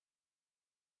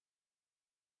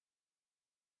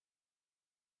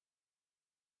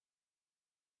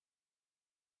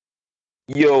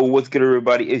Yo, what's good,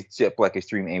 everybody? It's Jet Black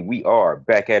Extreme, and we are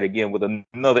back at it again with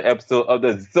another episode of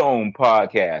the Zone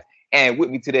Podcast. And with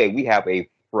me today, we have a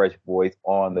fresh voice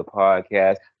on the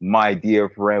podcast. My dear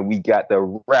friend, we got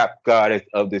the rap goddess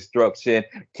of destruction,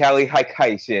 Callie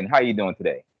Hikaishin. How you doing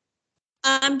today?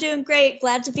 I'm doing great.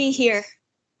 Glad to be here.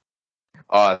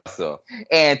 Awesome.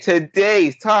 And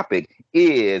today's topic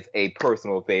is a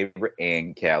personal favorite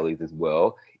and Callie's as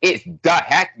well. It's Dot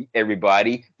Hack,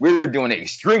 everybody. We're doing an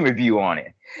extreme review on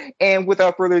it. And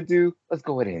without further ado, let's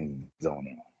go ahead and zone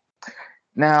in.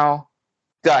 Now,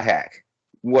 Dot Hack,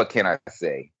 what can I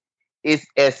say? It's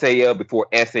SAO before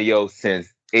SAO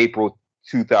since April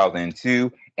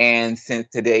 2002. And since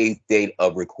today's date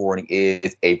of recording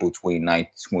is April 29th,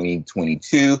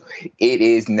 2022, it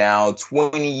is now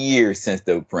 20 years since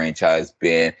the franchise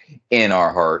been in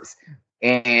our hearts.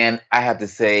 And I have to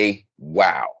say,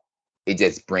 wow, it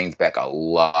just brings back a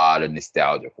lot of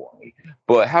nostalgia for me.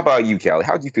 But how about you, Callie?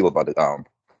 How do you feel about the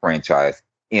franchise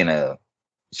in a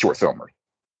short summary?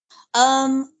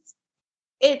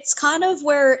 It's kind of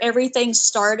where everything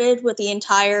started with the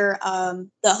entire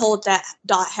the whole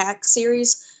Dot Hack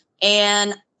series,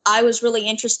 and I was really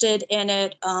interested in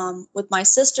it with my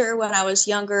sister when I was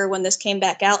younger. When this came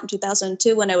back out in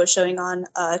 2002, when it was showing on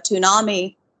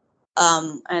Toonami,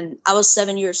 and I was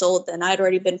 7 years old then. I'd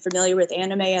already been familiar with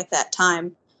anime at that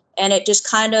time, and it just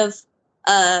kind of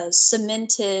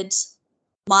cemented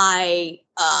my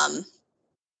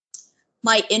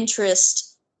my interest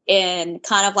in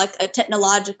kind of like a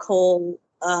technological,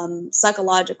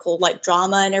 psychological like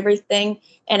drama and everything.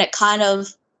 And it kind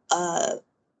of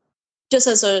just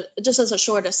as a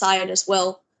short aside as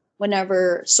well,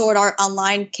 whenever Sword Art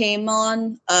Online came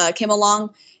along,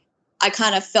 I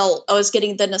kind of felt I was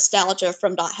getting the nostalgia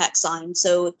from Dot Hack Sign.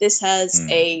 So this has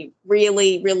a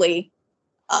really, really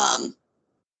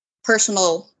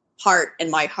personal part in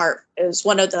my heart. It was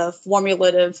one of the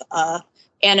formulative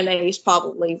animes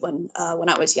probably when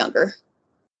I was younger.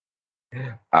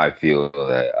 I feel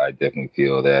that. I definitely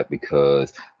feel that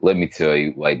because let me tell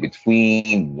you, like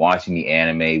between watching the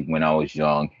anime when I was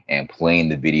young and playing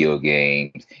the video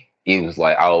games, it was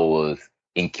like I was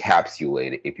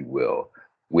encapsulated, if you will,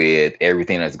 with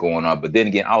everything that's going on. But then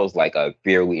again, I was like a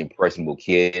fairly impressionable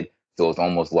kid. So it's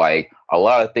almost like a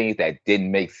lot of things that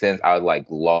didn't make sense, I was like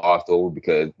lost over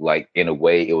because like in a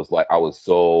way it was like I was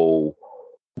so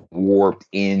warped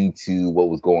into what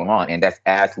was going on. And that's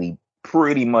actually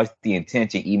pretty much the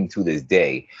intention, even to this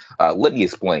day. Let me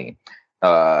explain.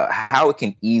 How it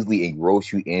can easily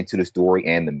engross you into the story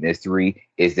and the mystery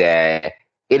is that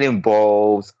it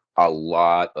involves a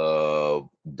lot of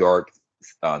dark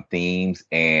themes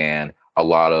and a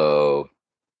lot of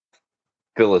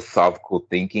philosophical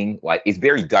thinking. Like it's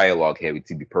very dialogue heavy,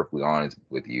 to be perfectly honest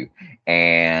with you.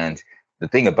 And the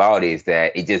thing about it is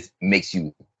that it just makes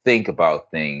you think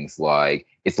about things. Like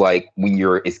it's like when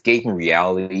you're escaping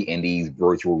reality in these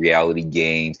virtual reality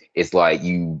games, it's like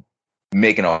you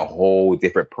making a whole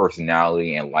different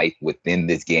personality and life within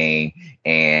this game,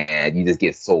 and you just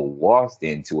get so lost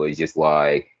into it. It's just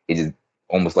like it's just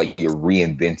almost like you're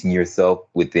reinventing yourself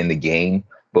within the game.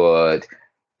 But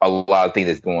a lot of things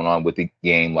that's going on with the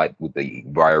game, like with the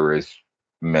virus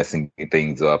messing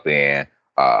things up, and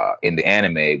in the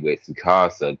anime with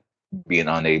Tsukasa being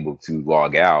unable to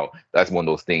log out. That's one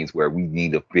of those things where we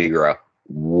need to figure out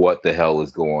what the hell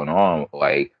is going on.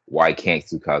 Like, why can't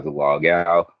Tsukasa log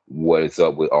out? What is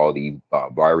up with all these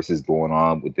viruses going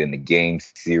on within the game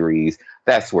series?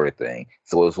 That sort of thing.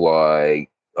 So it's like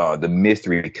the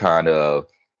mystery kind of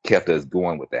kept us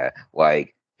going with that.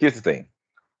 Like, here's the thing.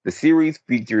 The series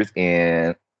features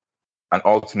in an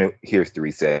alternate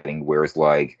history setting where it's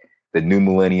like the new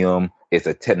millennium. It's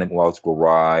a technological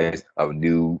rise of a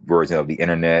new version of the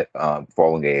internet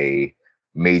following a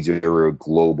major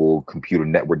global computer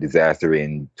network disaster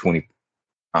in 20.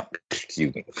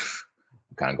 Excuse me.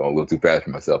 I'm kind of going a little too fast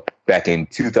for myself. Back in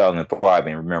 2005,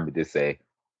 and remember this a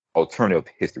alternative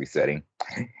history setting.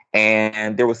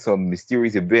 And there was some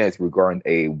mysterious events regarding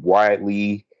a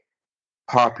widely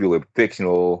popular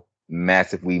fictional,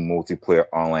 massively multiplayer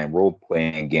online role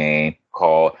playing game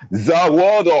called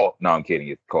Zawado. No, I'm kidding.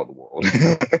 It's called The World.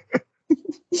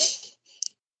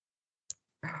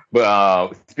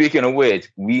 But speaking of which,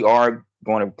 we are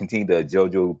going to continue the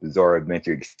JoJo Bizarre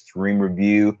Adventure Extreme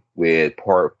review with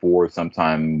part 4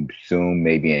 sometime soon,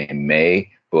 maybe in May.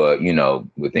 But, you know,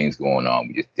 with things going on,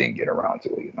 we just didn't get around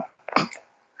to it, you know.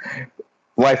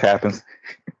 Life happens.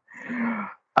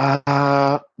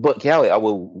 But Callie, I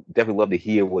would definitely love to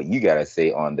hear what you got to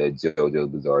say on the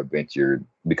JoJo Bizarre Adventure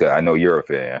because I know you're a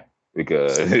fan.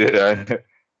 Because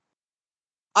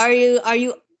are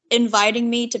you inviting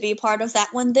me to be part of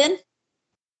that one then?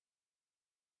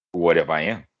 What if I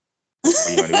am? What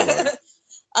are you gonna do about it?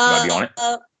 You gonna be on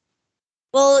it?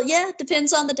 Well, yeah, it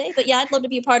depends on the day, but yeah, I'd love to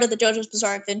be a part of the JoJo's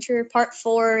Bizarre Adventure. Part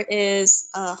 4 is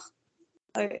I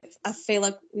feel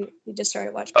like we just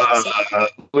started watching.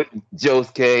 With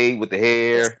Josuke with the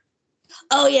hair.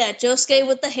 Oh yeah, Josuke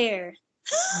with the hair.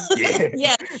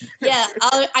 Yeah. yeah.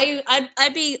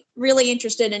 I'd be really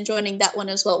interested in joining that one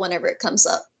as well whenever it comes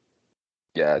up.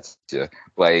 Gotcha.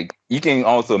 Like you can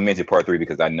also mention part 3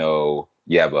 because I know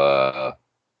you have a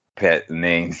pet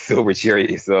named Silver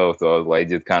Cherry yourself. So I was like,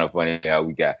 just kind of funny how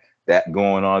we got that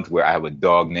going on to where I have a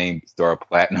dog named Star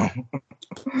Platinum.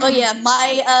 Oh yeah,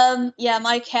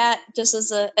 my cat, just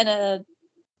as a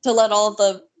to let all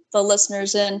the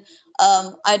listeners in,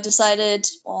 I decided,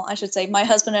 well, I should say my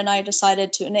husband and I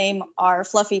decided to name our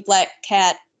fluffy black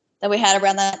cat that we had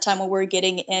around that time when we were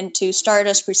getting into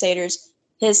Stardust Crusaders.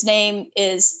 His name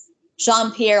is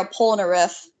Jean-Pierre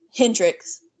Polnareff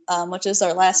Hendricks, which is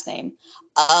our last name.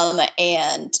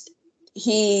 And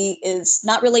he is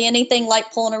not really anything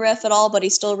like Polnareff at all, but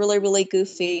he's still really, really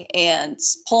goofy. And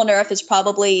Polnareff is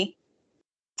probably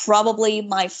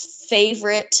my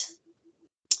favorite.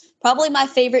 Probably my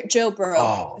favorite Joe Burrow.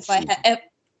 Oh,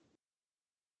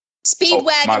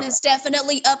 Speedwagon is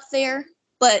definitely up there,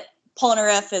 but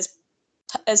Polnareff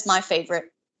is my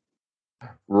favorite.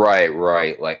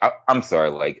 Right. Like I'm sorry.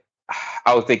 Like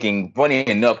I was thinking. Funny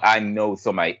enough, I know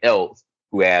somebody else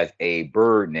who has a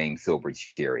bird named Silver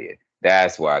Chariot.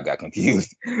 That's why I got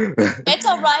confused. It's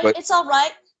all right. But, it's all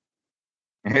right.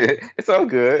 It's all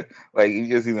good. Like you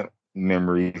just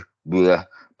memory. Blah.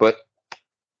 But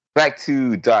back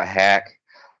to .hack.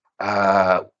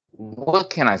 What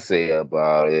can I say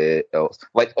about it else?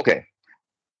 Like, okay,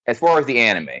 as far as the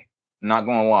anime, not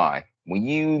gonna lie, when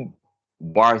you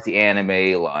watch the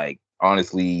anime, like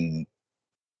honestly,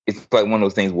 it's like one of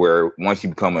those things where once you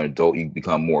become an adult, you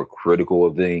become more critical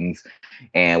of things.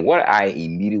 And what I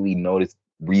immediately noticed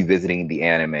revisiting the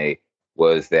anime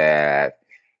was that,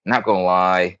 not gonna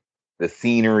lie, the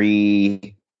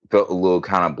scenery felt a little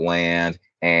kind of bland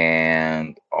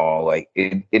and all like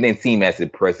it didn't seem as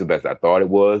impressive as I thought it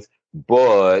was.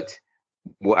 But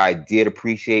what I did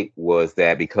appreciate was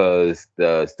that because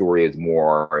the story is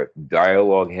more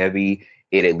dialogue heavy,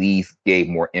 it at least gave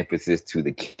more emphasis to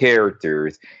the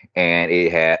characters, and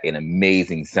it had an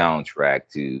amazing soundtrack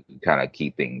to kind of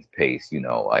keep things paced.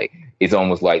 Like it's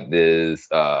almost like this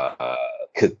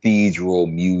cathedral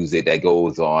music that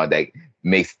goes on that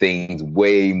makes things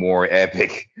way more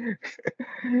epic.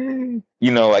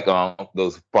 Like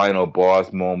those final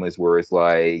boss moments where it's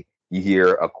like you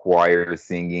hear a choir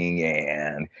singing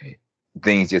and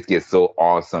things just get so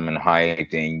awesome and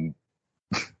hyped and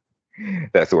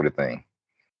that sort of thing.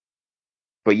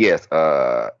 But yes,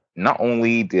 not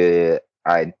only did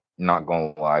I, not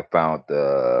gonna lie, found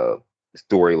the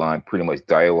storyline pretty much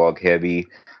dialogue heavy,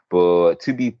 but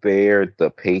to be fair,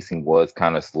 the pacing was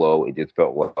kind of slow. It just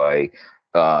felt like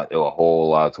there was a whole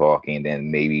lot of talking, then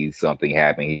maybe something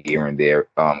happened here and there.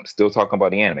 Still talking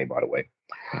about the anime, by the way.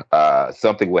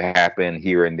 Something would happen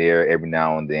here and there every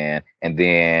now and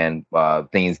then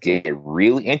things get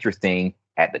really interesting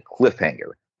at the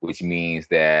cliffhanger, which means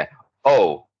that,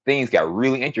 things got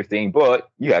really interesting, but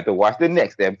you have to watch the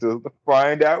next episode to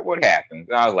find out what happens.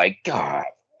 And I was like, God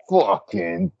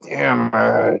fucking damn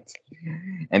it.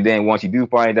 And then once you do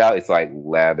find out, it's like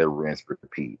lather, rinse,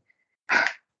 repeat.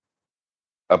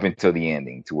 Up until the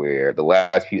ending, to where the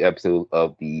last few episodes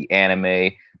of the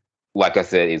anime, like I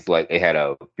said, it's like it had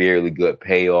a fairly good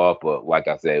payoff, but like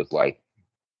I said, it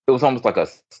was almost like a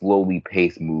slowly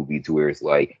paced movie to where it's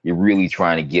like you're really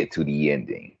trying to get to the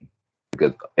ending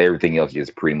because everything else is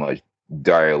pretty much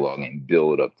dialogue and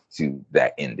build up to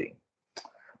that ending.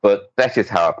 But that's just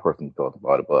how I personally felt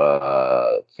about it.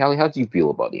 But Callie, how do you feel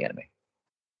about the anime?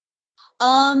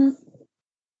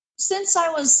 Since I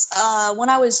was when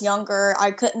I was younger,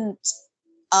 I couldn't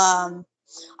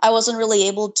I wasn't really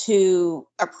able to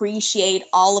appreciate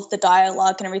all of the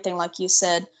dialogue and everything, like you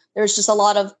said. There's just a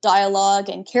lot of dialogue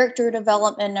and character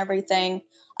development and everything.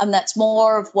 That's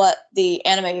more of what the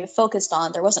anime focused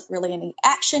on. There wasn't really any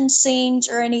action scenes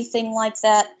or anything like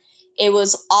that. It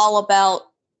was all about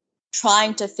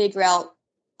trying to figure out,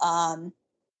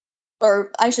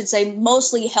 or I should say,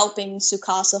 mostly helping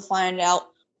Tsukasa find out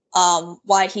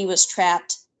why he was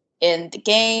trapped in the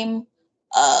game.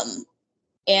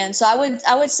 And so I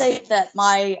would say that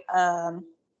my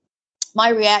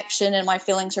reaction and my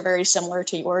feelings are very similar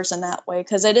to yours in that way,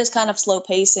 because it is kind of slow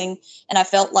pacing, and I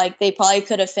felt like they probably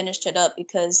could have finished it up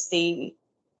because the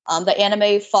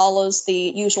anime follows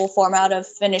the usual format of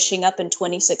finishing up in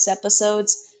 26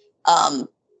 episodes.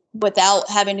 without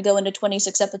having to go into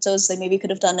 26 episodes, they maybe could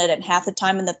have done it in half the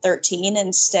time in the 13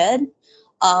 instead.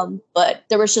 But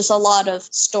there was just a lot of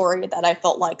story that I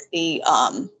felt like the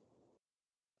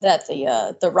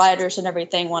writers and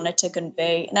everything wanted to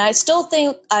convey. And I still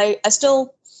think I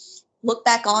still look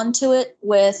back onto it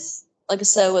with, like I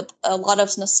said, with a lot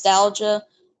of nostalgia.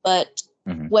 But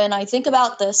when I think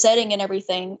about the setting and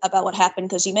everything about what happened,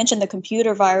 because you mentioned the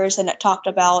computer virus, and it talked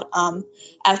about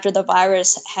after the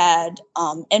virus had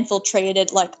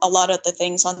infiltrated like a lot of the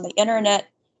things on the internet,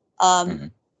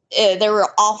 there were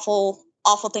awful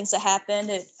things that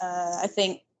happened.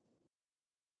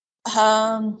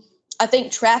 I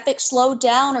think traffic slowed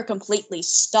down or completely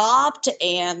stopped,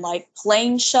 and like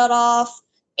planes shut off,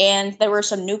 and there were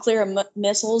some nuclear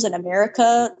missiles in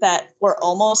America that were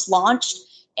almost launched.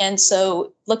 And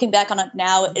so looking back on it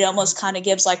now, it almost kind of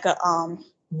gives like a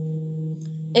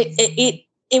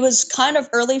it was kind of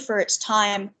early for its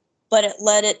time, but it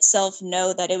let itself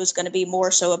know that it was going to be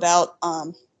more so about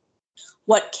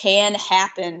what can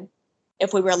happen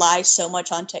if we rely so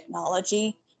much on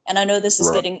technology. And I know this is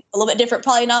getting a little bit different,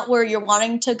 probably not where you're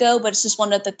wanting to go, but it's just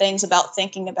one of the things about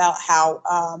thinking about how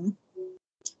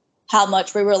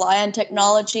much we rely on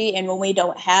technology. And when we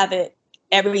don't have it,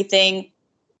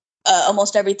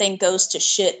 almost everything goes to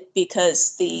shit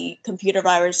because the computer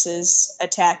viruses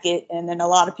attack it. And then a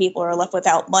lot of people are left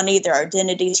without money. Their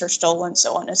identities are stolen,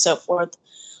 so on and so forth.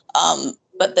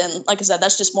 But then, like I said,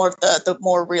 that's just more of the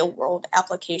more real world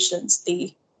applications.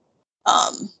 The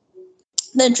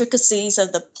intricacies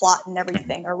of the plot and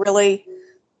everything are really,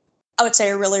 I would say,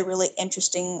 are really, really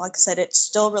interesting. Like I said, it's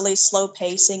still really slow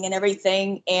pacing and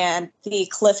everything. And the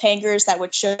cliffhangers that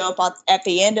would show up at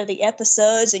the end of the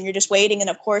episodes, and you're just waiting. And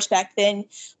of course, back then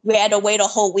we had to wait a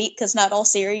whole week because not all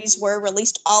series were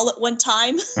released all at one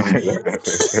time.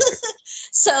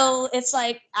 So it's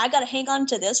like, I got to hang on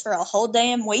to this for a whole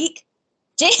damn week.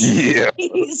 Jeez.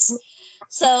 Yeah.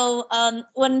 So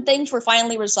when things were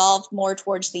finally resolved more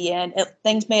towards the end,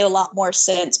 things made a lot more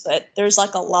sense. But there's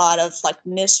like a lot of like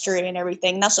mystery and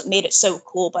everything. That's what made it so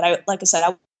cool. But like I said,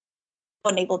 I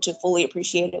wasn't able to fully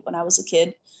appreciate it when I was a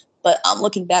kid. But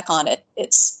looking back on it,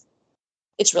 it's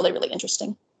really, really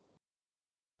interesting.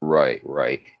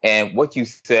 Right. And what you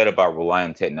said about relying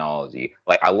on technology,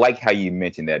 like I like how you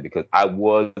mentioned that, because I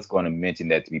was going to mention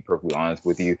that, to be perfectly honest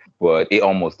with you, but it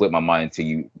almost slipped my mind until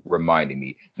you reminded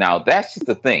me. Now, that's just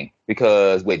the thing,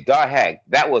 because with Dot Hack,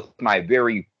 that was my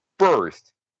very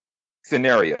first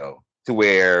scenario to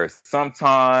where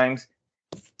sometimes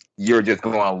you're just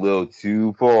going a little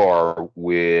too far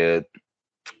with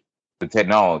the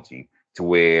technology, to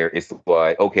where it's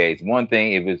like, okay, it's one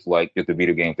thing if it's like just the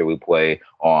video games that we play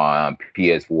on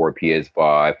PS4,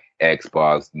 PS5,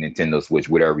 Xbox, Nintendo Switch,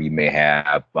 whatever you may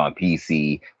have, on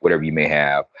PC, whatever you may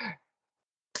have.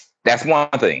 That's one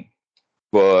thing.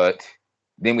 But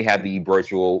then we have the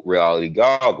virtual reality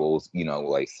goggles,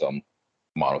 like some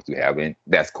models do have, and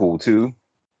that's cool too.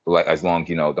 Like, as long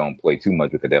as don't play too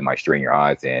much with it, that might strain your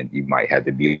eyes, and you might have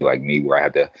to be like me, where I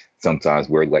have to sometimes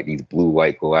wear like these blue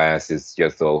light glasses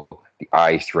just so the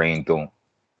eye strain don't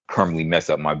permanently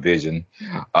mess up my vision.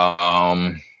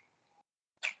 But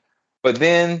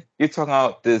then you're talking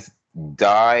about this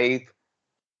dive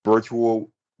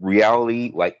virtual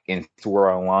reality, like in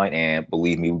Sword Art Online, and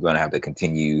believe me, we're gonna have to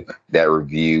continue that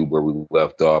review where we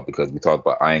left off, because we talked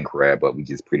about Aincrad, but we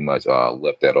just pretty much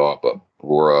left that off. But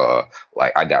bruh,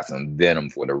 like I got some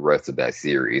venom for the rest of that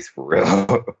series, for real.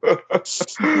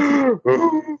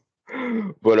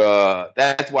 But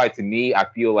that's why, to me, I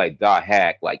feel like Dot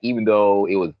Hack, like, even though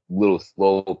it was a little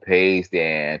slow paced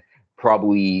and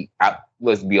probably,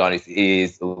 let's be honest,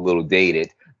 is a little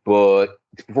dated, but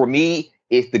for me,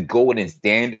 it's the golden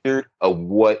standard of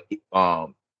what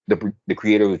the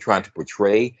creator was trying to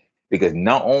portray. Because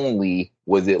not only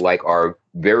was it like our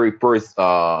very first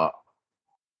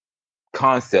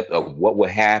concept of what would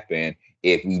happen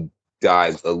if we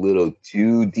dive a little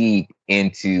too deep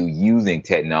into using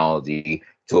technology,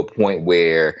 to a point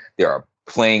where there are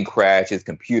plane crashes,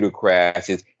 computer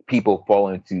crashes, people fall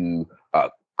into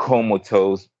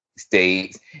comatose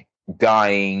states,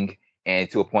 dying,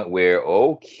 and to a point where,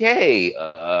 okay,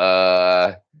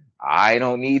 I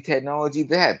don't need technology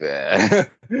that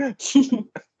bad.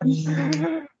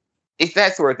 It's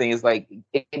that sort of thing. It's like,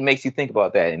 it makes you think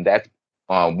about that, and that's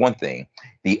one thing.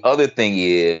 The other thing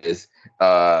is,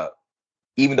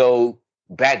 even though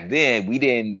back then we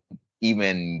didn't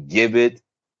even give it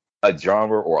a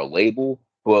genre or a label,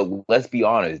 but let's be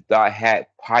honest, Dot Hack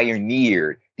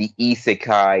pioneered the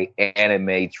isekai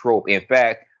anime trope. In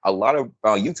fact, a lot of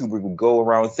YouTubers would go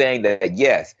around saying that,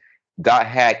 yes, Dot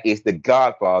Hack is the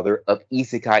godfather of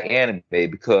isekai anime,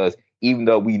 because even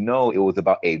though we know it was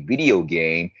about a video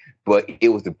game, but it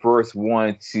was the first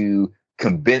one to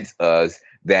convince us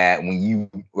that when you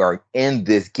are in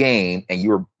this game and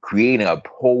you're creating a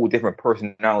whole different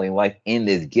personality in life in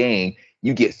this game,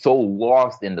 you get so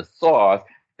lost in the sauce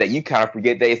that you kind of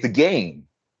forget that it's a game.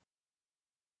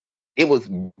 It was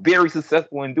very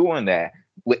successful in doing that.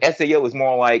 With SAO, it's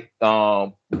more like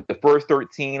the first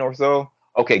 13 or so.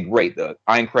 Okay, great. The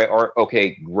Aincrad art,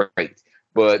 okay, great.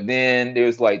 But then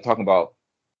there's like talking about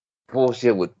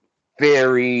bullshit with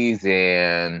fairies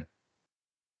and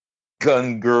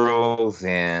gun girls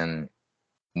and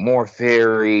more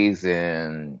fairies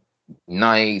and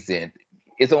knights, and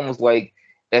it's almost like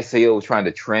SAO was trying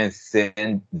to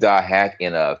transcend Dot Hack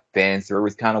in a fan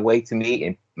service kind of way to me,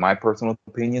 in my personal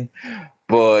opinion.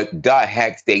 But Dot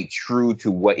Hack stayed true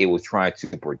to what it was trying to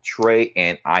portray,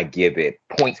 and I give it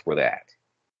points for that.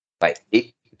 Like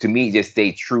it to me, just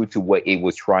stayed true to what it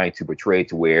was trying to portray,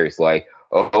 to where it's like,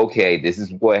 oh, okay, this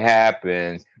is what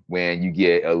happens when you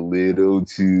get a little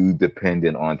too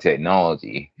dependent on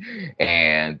technology,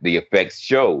 and the effects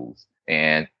shows.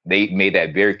 And they made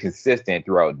that very consistent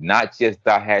throughout, not just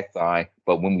Dot Hack Sign,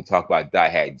 but when we talk about Dot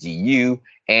Hack GU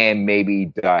and maybe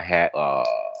Dot Hack, what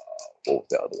was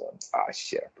the other one? Ah,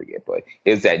 shit, I forget. But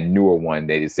it's that newer one.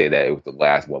 They just say that it was the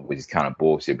last one, which is kind of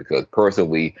bullshit, because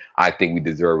personally, I think we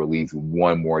deserve at least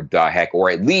one more Dot Hack, or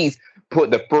at least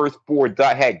put the first 4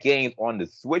 Dot Hack games on the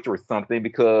Switch or something,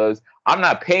 because I'm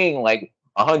not paying like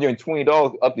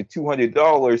 $120 up to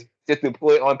 $200 just to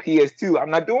play on PS2. I'm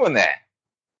not doing that.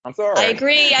 I'm sorry. I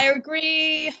agree. I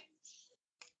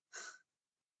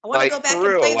want to go back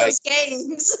and play those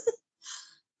games.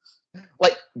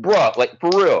 Like, bruh, like for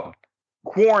real.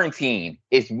 Quarantine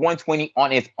is 120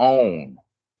 on its own.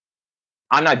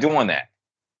 I'm not doing that.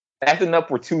 That's enough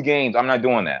for 2 games. I'm not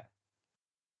doing that.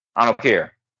 I don't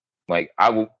care. Like, I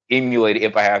will emulate it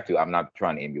if I have to. I'm not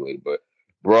trying to emulate it, but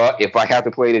bruh, if I have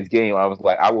to play this game, I was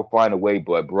like, I will find a way,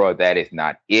 but bruh, that is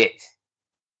not it.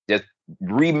 Just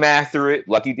remaster it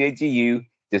like you did GU.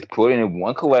 Just put it in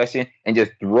one collection and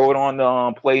just throw it on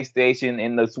the PlayStation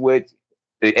and the Switch,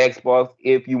 the Xbox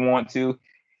if you want to,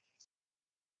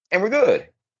 and we're good.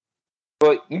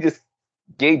 But you just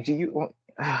gave GU.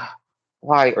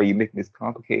 Why are you making this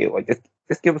complicated? Like,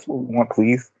 just give us what we want,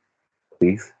 please,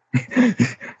 please.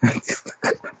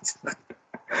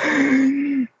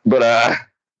 But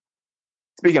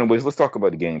speaking of which, let's talk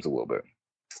about the games a little bit.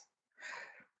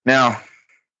 Now,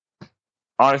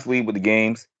 honestly, with the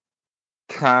games,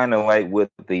 kind of like with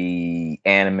the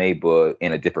anime, but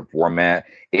in a different format,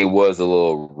 it was a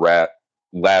little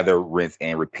lather, rinse,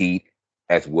 and repeat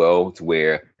as well, to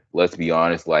where, let's be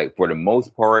honest, like for the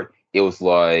most part, it was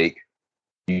like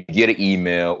you get an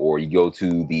email or you go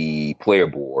to the player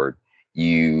board,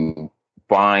 you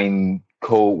find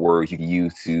code words you can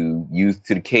use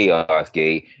to the chaos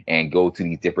gate and go to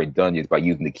these different dungeons by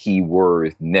using the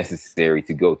keywords necessary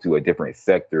to go to a different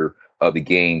sector of the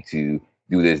game to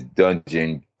do this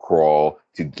dungeon crawl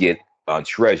to get a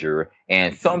treasure.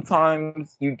 And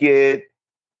sometimes you get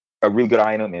a really good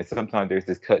item, and sometimes there's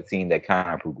this cutscene that kind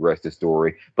of progresses the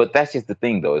story. But that's just the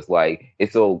thing, though. It's like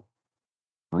it's so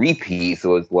repeat,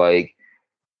 so it's like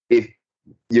if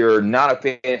you're not a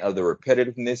fan of the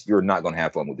repetitiveness, you're not gonna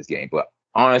have fun with this game. But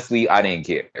honestly, I didn't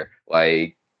care.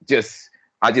 Like,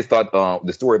 I just thought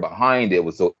the story behind it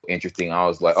was so interesting. I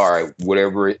was like, all right,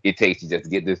 whatever it takes to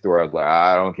just get this story. I was like,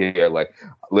 I don't care. Like,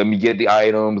 let me get the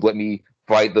items, let me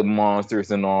fight the monsters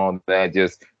and all that.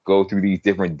 Just go through these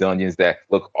different dungeons that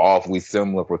look awfully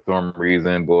similar for some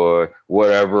reason, but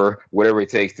whatever it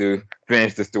takes to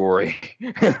finish the story.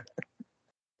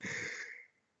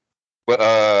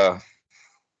 But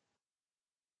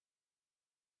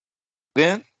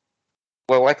then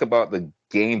what I like about the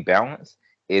game balance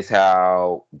is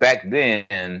how back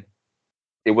then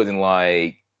it wasn't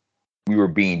like we were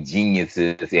being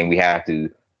geniuses and we have to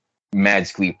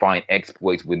magically find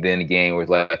exploits within the game where it's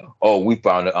like, oh, we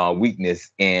found a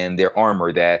weakness in their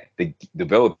armor that the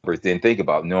developers didn't think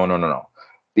about. No.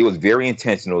 It was very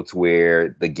intentional to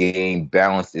where the game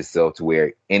balanced itself to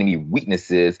where enemy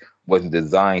weaknesses wasn't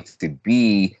designed to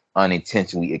be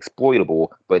unintentionally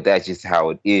exploitable, but that's just how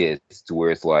it is, to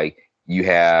where it's like you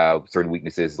have certain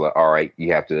weaknesses, like, all right,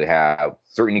 you have to have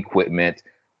certain equipment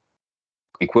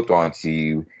equipped onto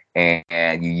you,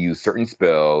 and you use certain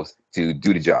spells to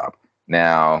do the job.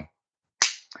 Now,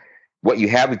 what you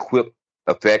have equipped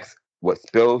affects what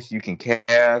spells you can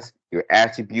cast, your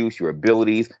attributes, your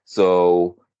abilities.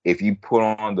 So if you put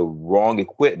on the wrong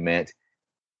equipment,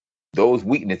 those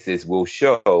weaknesses will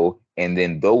show, and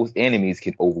then those enemies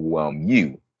can overwhelm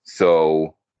you.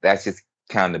 So that's just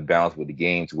kind of balance with the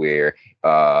games where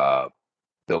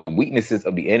the weaknesses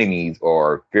of the enemies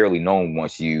are fairly known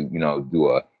once you know do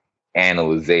a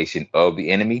analyzation of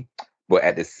the enemy. But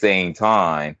at the same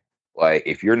time, like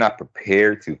if you're not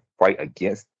prepared to fight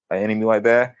against an enemy like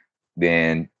that,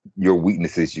 then your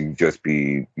weaknesses you just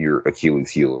be your Achilles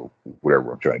heel, or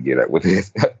whatever I'm trying to get at with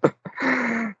this.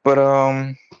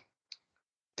 But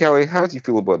Kelly, how do you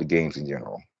feel about the games in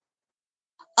general?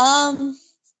 Um,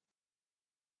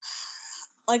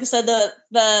 like I said,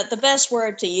 the best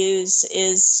word to use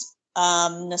is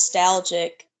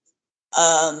nostalgic.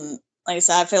 Like I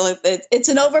said, I feel like it's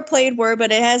an overplayed word,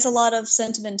 but it has a lot of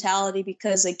sentimentality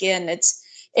because again, it's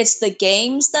the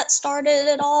games that started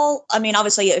it all. I mean,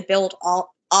 obviously it built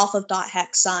all off of Dot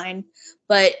Hack Sign,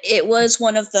 but it was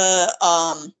one of the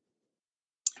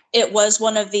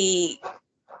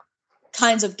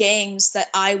kinds of games that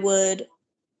I would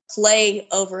play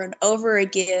over and over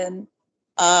again.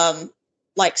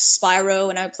 Like Spyro,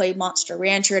 and I played Monster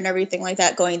Rancher and everything like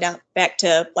that, going down back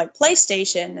to like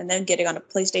PlayStation and then getting on to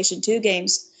PlayStation 2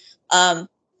 games. And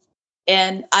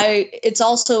I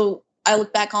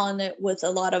look back on it with a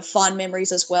lot of fond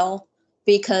memories as well,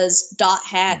 because Dot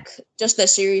Hack, just the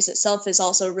series itself, is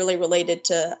also really related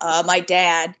to my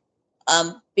dad,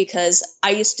 because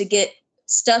I used to get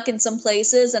stuck in some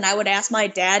places and I would ask my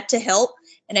dad to help,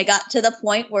 and it got to the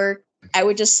point where I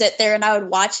would just sit there and I would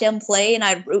watch him play and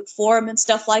I'd root for him and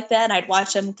stuff like that. And I'd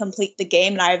watch him complete the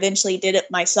game. And I eventually did it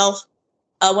myself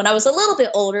when I was a little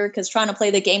bit older, because trying to play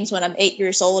the games when I'm 8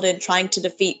 years old and trying to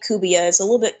defeat Kubia is a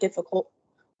little bit difficult.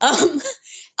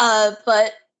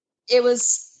 But it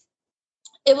was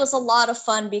a lot of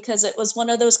fun because it was one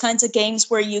of those kinds of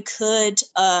games where you could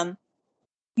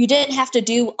you didn't have to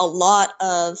do a lot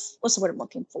of, what's the word I'm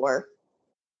looking for?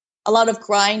 A lot of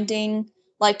grinding.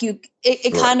 Like it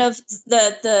Right. kind of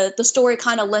the story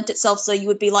kind of lent itself so you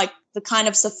would be like the kind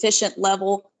of sufficient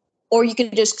level, or you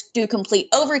could just do complete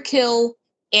overkill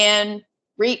and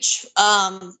reach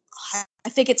I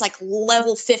think it's like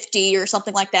level 50 or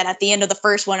something like that at the end of the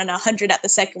first one and 100 at the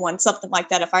second one, something like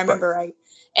that if I Right. remember right,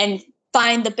 and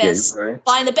find the Yeah, best you're right.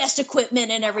 find the best equipment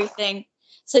and everything.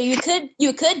 So you could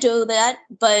do that,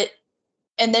 but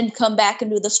and then come back and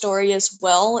do the story as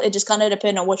well. It just kind of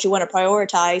depends on what you want to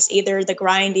prioritize, either the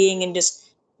grinding and just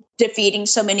defeating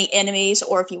so many enemies,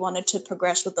 or if you wanted to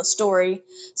progress with the story.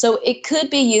 So it could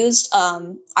be used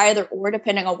either or,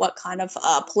 depending on what kind of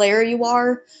player you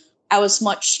are. I was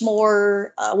much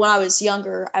more, when I was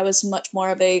younger, I was much more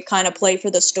of a kind of play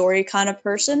for the story kind of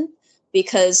person,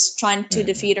 because trying to Mhm.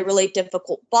 defeat a really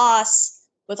difficult boss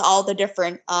with all the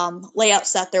different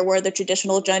layouts that there were, the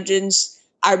traditional dungeons.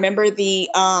 I remember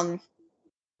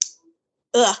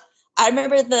ugh, I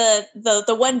remember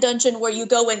the one dungeon where you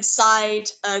go inside,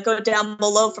 go down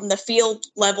below from the field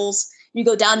levels. You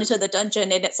go down into the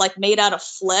dungeon and it's like made out of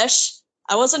flesh.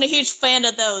 I wasn't a huge fan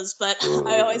of those, but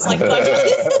I always liked my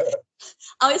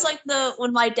I always liked the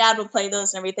when my dad would play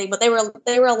those and everything. But they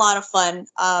were a lot of fun.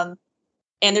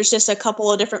 And there's just a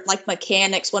couple of different like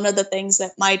mechanics. One of the things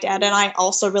that my dad and I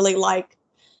also really like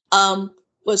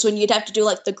was when you'd have to do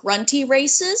like the grunty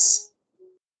races.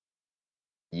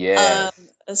 Um, Yes.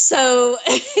 so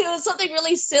it was something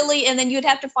really silly, and then you'd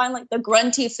have to find like the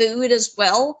grunty food as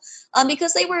well,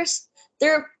 because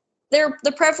they're they're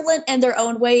prevalent in their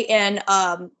own way, and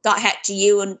Dot Hack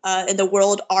GU and in the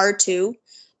world are too,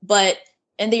 but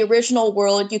in the original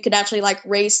world you could actually like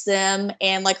race them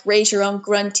and like raise your own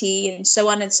grunty and so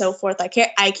on and so forth. I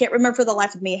can't remember for the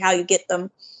life of me how you get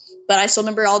them, but I still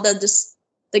remember all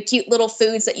the cute little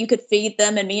foods that you could feed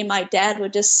them, and me and my dad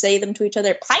would just say them to each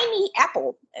other, "Piney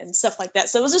apple" and stuff like that.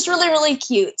 So it was just really, really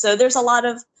cute. So there's a lot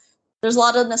of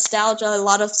nostalgia, a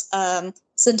lot of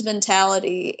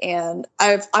sentimentality, and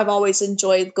I've always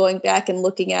enjoyed going back and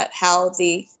looking at how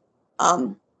the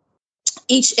um,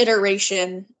 each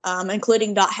iteration,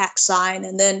 including Dot Hack Sign,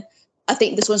 and then I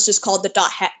think this one's just called the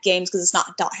Dot Hack games because it's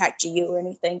not Dot Hack GU or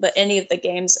anything, but any of the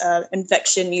games,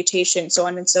 Infection, Mutation, so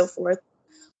on and so forth.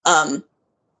 Um,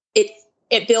 it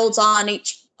it builds on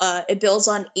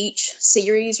each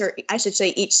series, or I should say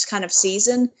each kind of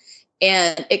season,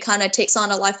 and it kind of takes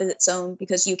on a life of its own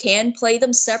because you can play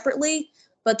them separately,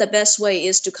 but the best way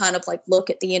is to kind of like look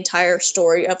at the entire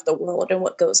story of the world and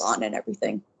what goes on and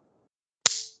everything.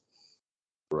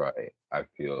 Right. I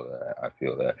feel that. I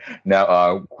feel that.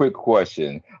 Now, quick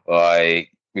question.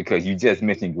 Like, because you just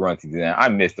mentioned grunties, and I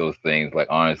miss those things. Like,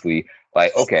 honestly,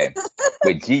 like, okay,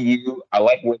 with GU, I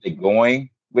like where they're going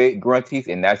with grunties,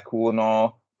 and that's cool and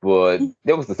all. But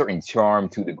there was a certain charm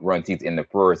to the grunties in the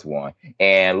first one.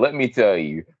 And let me tell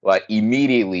you, like,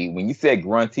 immediately when you said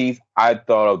grunties, I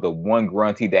thought of the one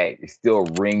grunty that still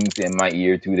rings in my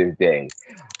ear to this day.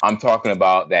 I'm talking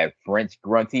about that French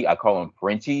grunty. I call him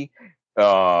Frenchie,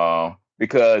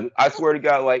 because I swear to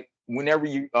God, like whenever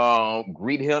you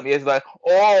greet him, it's like,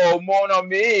 "Oh, mon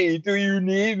ami, do you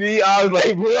need me?" I was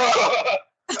like, "Bro."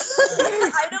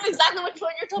 I know exactly which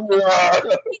one you're talking about.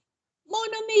 Mon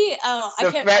ami. Oh,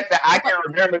 The fact that I can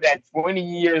remember that 20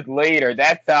 years later,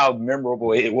 that's how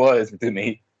memorable it was to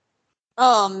me.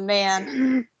 Oh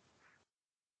man.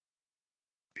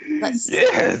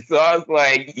 Yes, so I was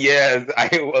like, yes, I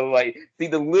was like, see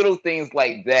the little things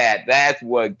like that. That's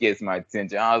what gets my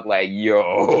attention. I was like,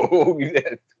 yo,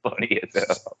 that's funny as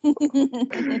hell.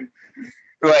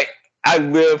 Like I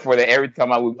live for that. Every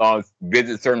time I would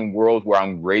visit certain worlds where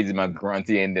I'm raising my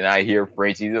grunty, and then I hear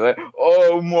Frenchies like,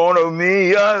 "Oh, mon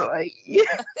ami," I was like,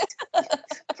 yeah.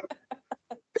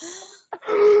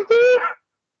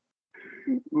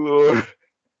 Lord.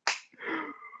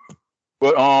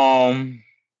 But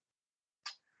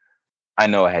I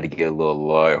know I had to get a little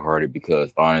lighthearted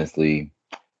because honestly,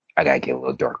 I gotta get a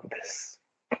little dark with this.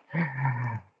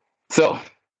 So,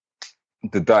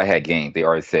 the Dot Hack game, they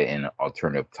are set in an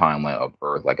alternative timeline of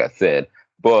Earth, like I said,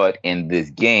 but in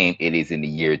this game, it is in the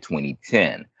year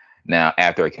 2010. Now,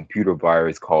 after a computer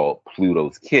virus called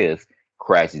Pluto's Kiss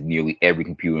crashes nearly every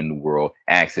computer in the world,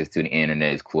 access to the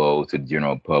internet is closed to the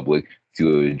general public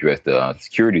to address the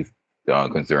security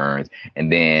concerns.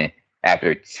 And then,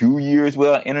 after 2 years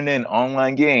without internet and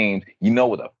online games, you know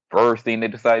what the first thing they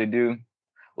decided to do?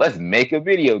 Let's make a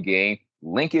video game,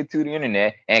 link it to the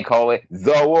internet, and call it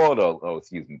the world. Oh,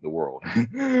 excuse me, the world.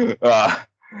 uh,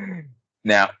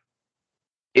 Now,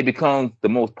 it becomes the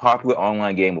most popular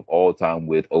online game of all time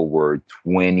with over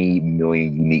 20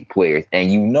 million unique players.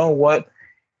 And you know what?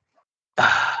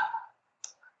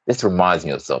 This reminds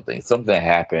me of something. Something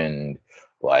happened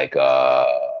like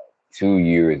 2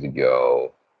 years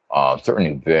ago. Certain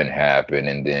event happened,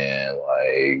 and then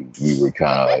like we were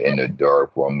kind of in the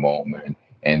dark for a moment.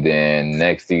 And then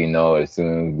next thing you know, as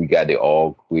soon as we got the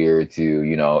all clear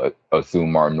to,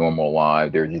 assume our normal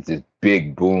life, there's just this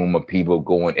big boom of people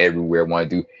going everywhere, want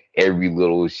to do every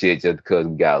little shit just because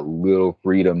we got little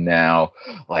freedom now.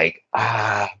 Like,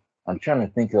 I'm trying to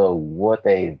think of what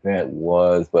the event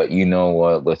was, but you know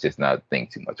what? Let's just not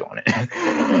think too much on it.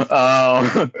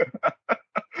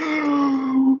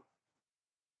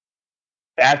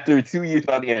 After 2 years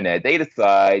on the internet, they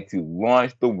decide to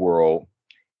launch the world.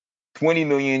 20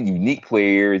 million unique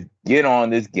players get on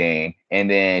this game, and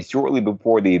then shortly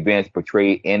before the events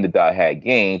portrayed in the Dot Hack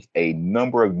games, a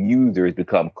number of users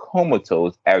become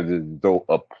comatose as a result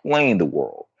of playing the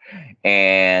world.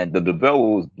 And the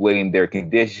developers blame their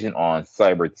condition on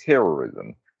cyber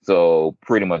terrorism. So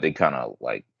pretty much they kind of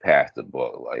like passed the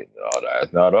buck, like, "Oh,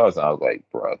 that's not us." I was like,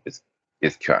 "Bro,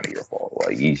 it's kind of your fault.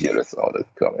 Like, you should have saw this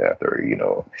coming after,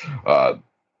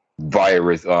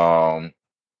 virus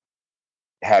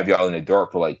have y'all in the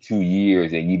dark for like 2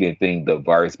 years, and you didn't think the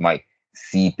virus might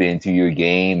seep into your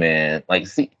game and like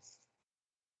see."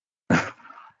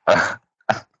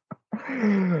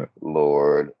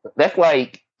 Lord, that's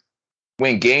like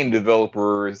when game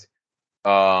developers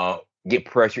get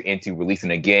pressure into releasing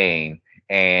a game,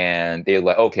 and they're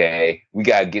like, "Okay, we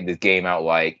gotta get this game out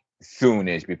like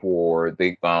soonish before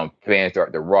the fans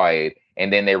start to riot,"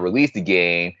 and then they release the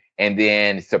game, and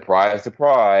then surprise,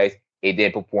 surprise, it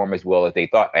didn't perform as well as they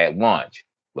thought at launch.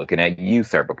 Looking at you,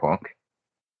 Cyberpunk.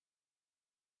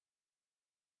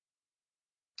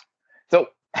 So,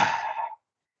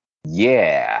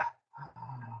 yeah.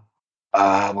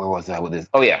 Where was I with this?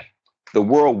 Oh, yeah. The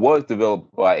world was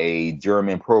developed by a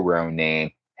German programmer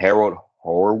named Harold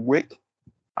Horwick.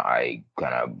 I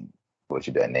kind of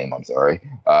butchered that name. I'm sorry.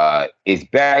 Its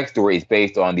backstory is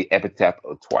based on the epitaph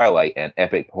of Twilight, an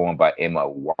epic poem by Emma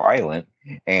Wyland,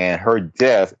 and her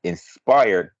death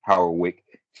inspired Horwick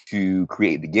to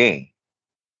create the game.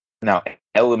 Now,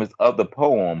 elements of the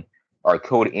poem are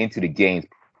coded into the game's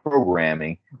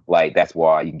programming. Like that's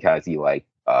why you can kind of see like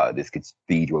this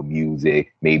cathedral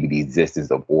music, maybe the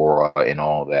existence of aura and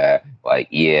all that. Like,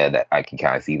 yeah, that I can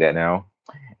kind of see that now.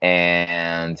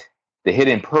 And the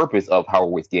hidden purpose of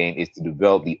Howard's game is to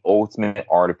develop the ultimate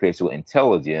artificial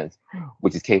intelligence,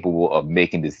 which is capable of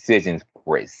making decisions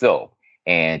for itself.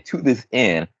 And to this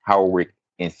end, Howard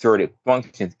inserted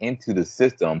functions into the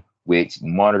system which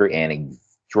monitor and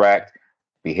extract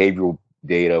behavioral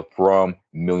data from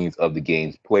millions of the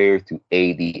game's players to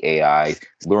aid the AI's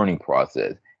learning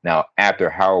process. Now, after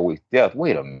Howard's death,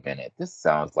 wait a minute, this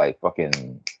sounds like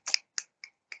fucking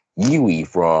Yui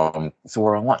from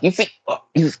Sword Online. You see,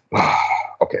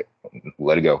 okay,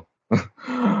 let it go.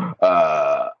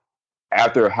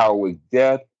 After Howard's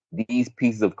death, these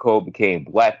pieces of code became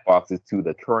black boxes to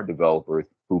the current developers,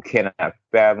 who cannot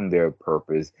fathom their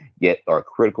purpose, yet are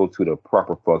critical to the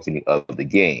proper functioning of the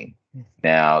game.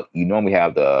 Now, you normally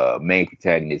have the main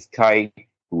protagonist, Kite,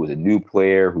 who is a new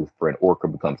player whose friend Orca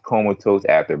becomes comatose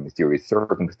after mysterious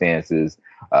circumstances.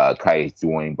 Kite is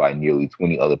joined by nearly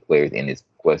 20 other players in his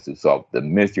quest to solve the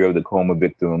mystery of the coma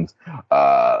victims,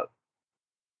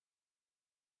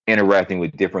 interacting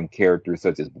with different characters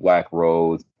such as Black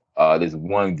Rose. There's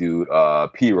one dude,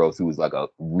 Piros, who is like a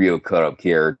real cut-up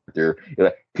character. You're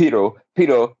like, Piro,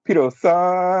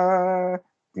 son,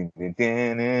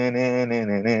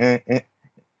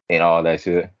 and all that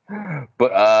shit.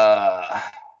 But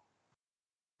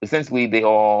essentially, they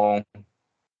all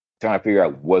trying to figure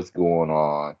out what's going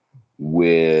on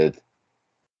with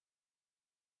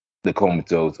the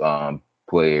comatose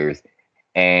players,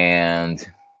 and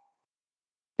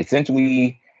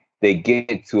essentially they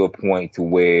get to a point to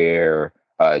where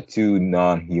two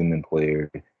non-human players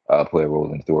play a role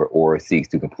in the story. Aura seeks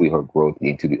to complete her growth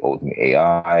into the ultimate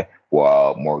AI,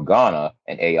 while Morgana,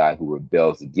 an AI who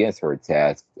rebels against her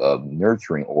task of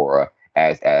nurturing Aura,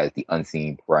 as the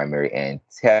unseen primary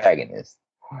antagonist.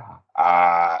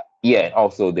 Yeah, and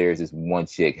also there's this one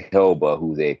chick, Helba,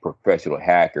 who's a professional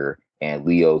hacker, and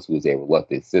Leos, who's a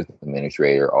reluctant system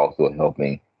administrator, also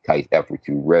helping Kite's effort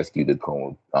to rescue the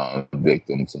coma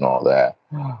victims and all that.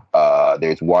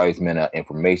 There's Wiseman, an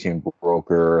information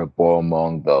broker,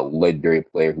 Balmung, the legendary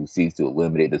player who seeks to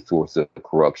eliminate the source of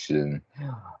corruption,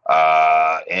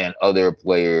 and other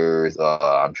players.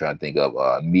 I'm trying to think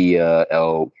of Mia,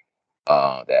 Elk,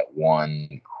 that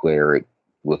one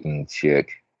cleric-looking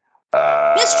chick.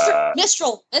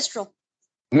 Mistral.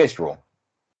 Mistral.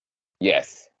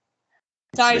 Yes.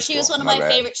 Sorry, Mistral, she was one of my my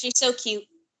bad. favorites. She's so cute.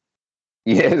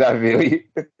 Yes, I feel you.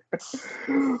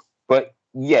 But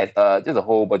yes, there's a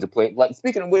whole bunch of play. Like,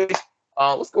 speaking of which,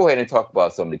 let's go ahead and talk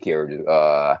about some of the characters.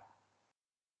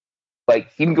 Like,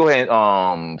 you can go ahead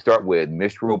and start with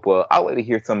Mistral, but I'd like to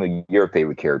hear some of your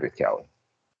favorite characters, Callie.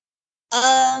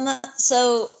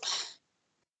 So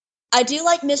I do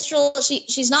like Mistral.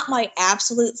 She's not my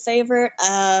absolute favorite.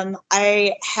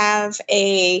 I have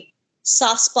a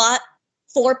soft spot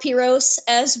for Piros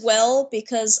as well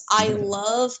because I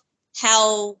love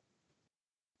how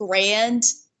grand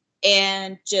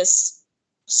and just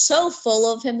so full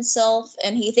of himself,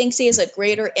 and he thinks he has a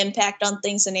greater impact on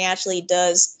things than he actually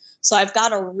does. So I've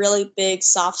got a really big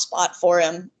soft spot for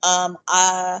him. I'm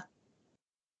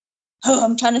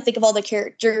trying to think of all the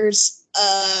characters.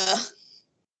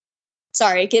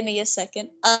 Sorry, give me a second.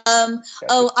 I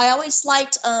always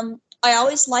liked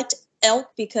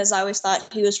Elk because I always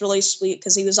thought he was really sweet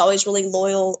because he was always really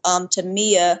loyal to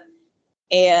Mia,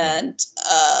 and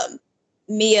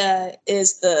Mia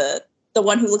is the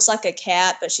one who looks like a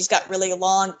cat, but she's got really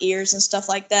long ears and stuff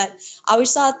like that. I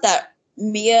always thought that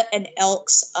Mia and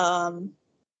Elk's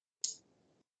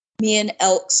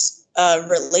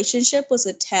relationship was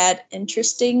a tad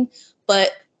interesting,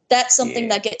 but that's something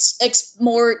that gets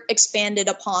more expanded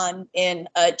upon in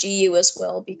GU as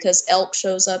well, because Elk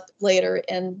shows up later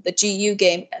in the GU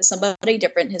game as somebody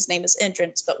different. His name is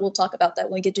Entrance, but we'll talk about that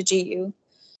when we get to GU.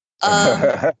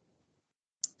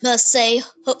 Let's say,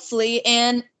 hopefully.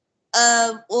 And,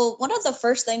 well, one of the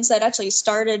first things that actually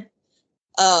started,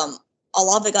 a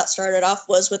lot of it got started off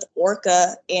was with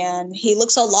Orca, and he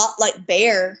looks a lot like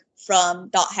Bear from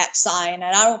Dot Hack Sign,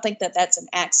 and I don't think that that's an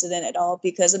accident at all,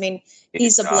 because, I mean,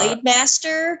 he's a Blade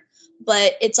Master,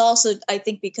 but it's also, I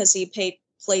think, because he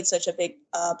played such a big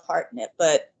part in it.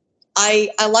 But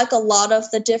I like a lot of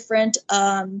the different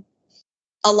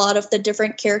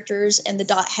characters in the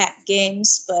Dot Hack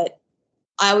games, but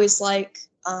I always like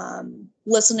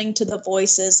listening to the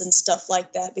voices and stuff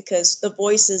like that, because the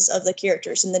voices of the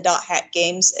characters in the Dot Hack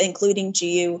games, including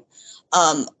GU,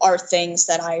 are things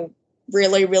that I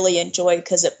really, really enjoy,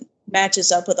 because it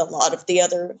matches up with a lot of the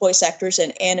other voice actors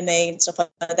in anime and stuff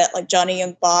like that, like Johnny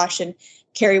Young Bosch and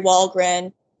Kerry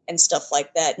Walgren and stuff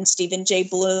like that, and Stephen J.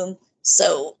 Bloom.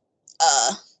 So,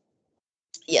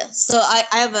 yeah. So I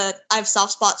have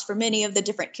soft spots for many of the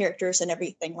different characters and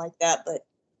everything like that, but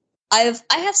I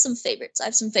have some favorites.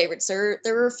 There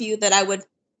are a few that I would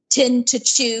tend to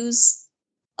choose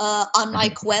on my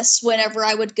quests whenever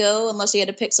I would go, unless you had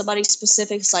to pick somebody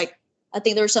specific. It's like, I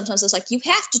think there were sometimes it's like, you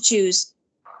have to choose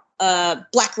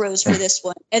Black Rose for this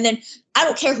one, and then I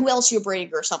don't care who else you bring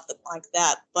or something like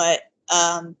that. But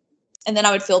and then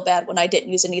I would feel bad when I didn't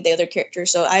use any of the other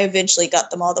characters. So I eventually got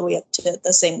them all the way up to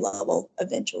the same level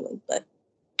eventually. But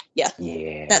yeah,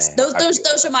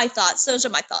 those are my thoughts. Those are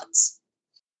my thoughts.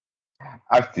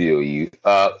 I feel you.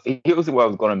 Here's what I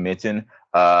was going to mention.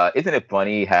 Isn't it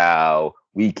funny how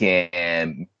we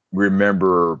can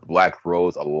remember Black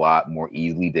Rose a lot more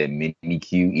easily than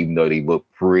Mimikyu, even though they look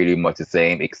pretty much the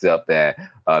same, except that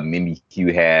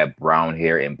Mimikyu had brown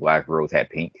hair and Black Rose had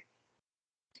pink.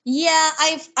 Yeah,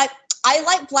 I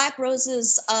like Black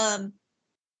Rose's.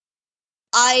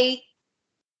 I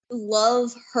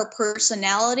love her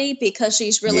personality because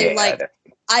she's really like,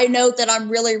 I know that I'm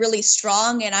really, really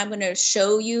strong and I'm going to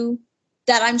show you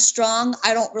that I'm strong.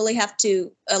 I don't really have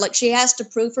to, like, she has to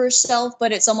prove herself,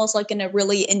 but it's almost like in a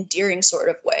really endearing sort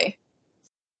of way.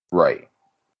 Right.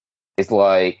 It's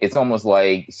almost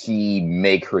like she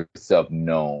make herself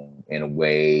known in a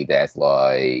way that's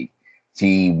like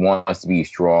she wants to be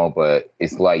strong, but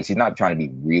it's like she's not trying to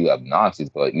be really obnoxious,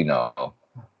 but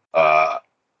uh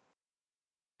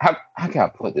how can I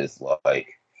put this?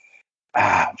 Like,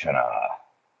 I'm trying to,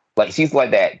 like, she's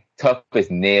like that tough as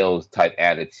nails type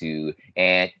attitude.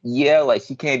 And yeah, like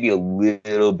she can be a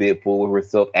little bit full of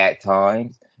herself at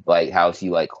times, like how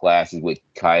she like clashes with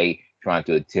Kite, trying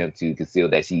to attempt to conceal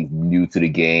that she's new to the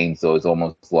game. So it's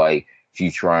almost like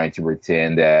she's trying to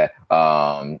pretend that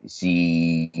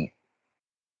she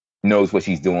knows what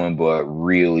she's doing, but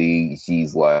really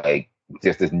she's like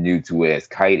just as new to it as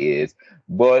Kite is.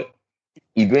 But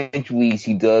eventually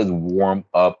she does warm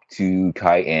up to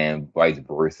Kite and vice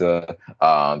versa,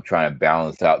 trying to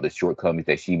balance out the shortcomings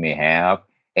that she may have.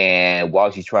 And while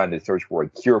she's trying to search for a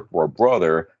cure for her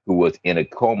brother who was in a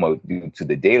coma due to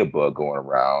the data bug going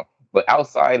around. But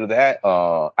outside of that,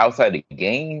 outside the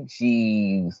game,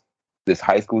 she's this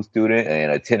high school student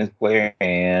and a tennis player.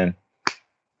 And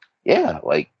yeah,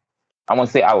 like I want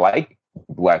to say I like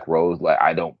Black Rose. Like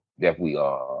I don't definitely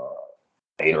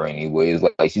hate her anyways.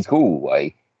 Like she's cool.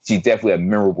 Like she's definitely a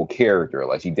memorable character.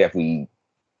 Like she definitely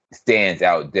stands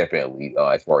out definitely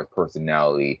as far as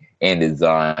personality and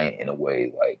design in a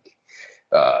way. Like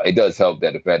it does help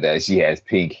that the fact that she has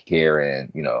pink hair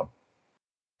and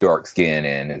dark skin,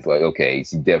 and it's like okay,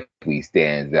 she definitely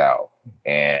stands out.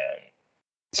 And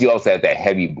she also has that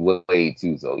heavy blade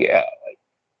too. So yeah,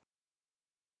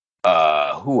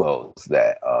 who else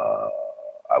that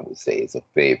I would say is a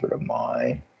favorite of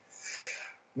mine?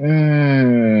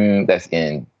 That's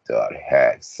in Dot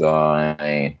Hack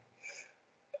Sign.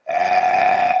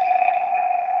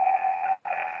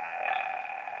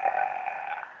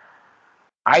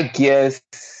 I guess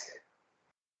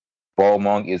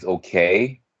Balmong is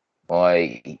okay.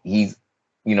 Like he's,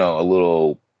 a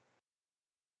little,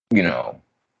 how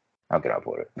can I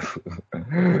put it?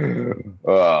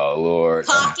 Oh Lord.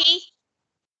 Cocky.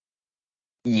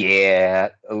 Yeah.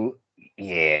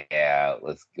 Yeah,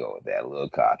 let's go with that. A little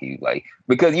cocky, like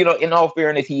because in all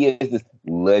fairness, he is this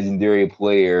legendary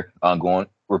player, going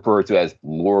referred to as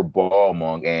Lord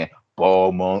Balmung and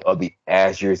Balmung of the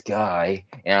Azure Sky.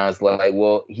 And I was like,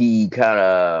 well, he kind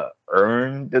of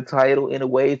earned the title in a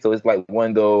way. So it's like one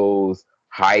of those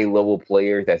high level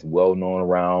players that's well known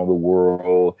around the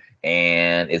world,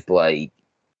 and it's like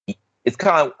it's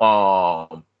kind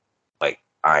of like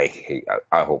I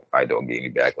hope I don't get any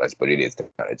backlash, but it is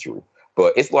kind of true.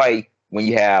 But it's like when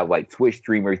you have like Twitch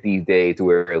streamers these days,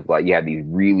 where it's like you have these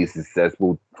really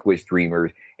successful Twitch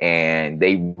streamers, and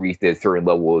they reach a certain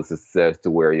level of success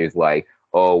to where it's like,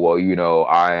 oh well,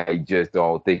 I just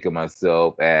don't think of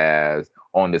myself as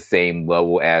on the same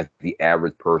level as the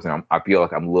average person. I feel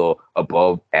like I'm a little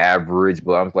above average,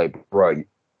 but I'm like, bro,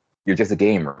 you're just a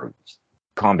gamer.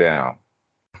 Calm down.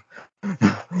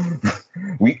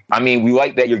 we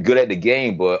like that you're good at the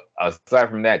game, but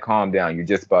aside from that, calm down. You're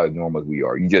just about as normal as we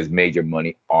are. You just made your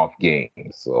money off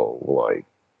games, so like,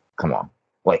 come on.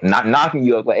 Like, not knocking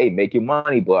you up, like, hey, make your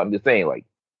money, but I'm just saying, like,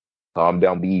 calm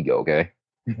down the ego, okay?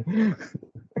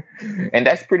 And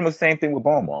that's pretty much the same thing with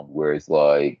Balmong, where it's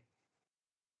like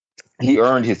he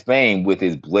earned his fame with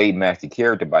his Blade Master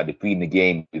character by defeating the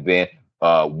game event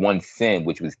One Sin,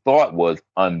 which was thought was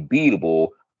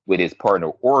unbeatable with his partner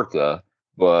Orca.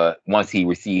 But once he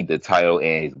received the title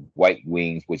and his white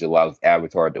wings, which allows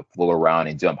Avatar to float around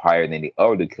and jump higher than the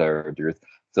other characters,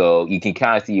 so you can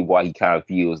kind of see why he kind of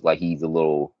feels like he's a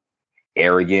little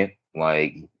arrogant,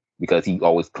 like because he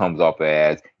always comes off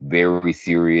as very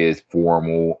serious,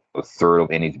 formal, assertive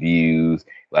in his views.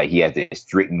 Like he has a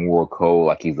strict moral code,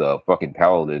 like he's a fucking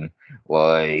paladin.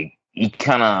 Like he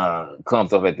kind of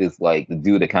comes off at this like the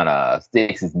dude that kind of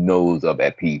sticks his nose up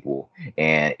at people,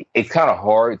 and it's kind of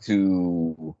hard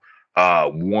to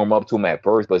warm up to him at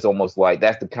first. But it's almost like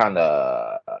that's the kind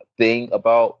of thing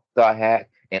about Dot Hack,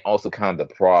 and also kind of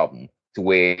the problem to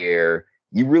where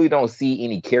you really don't see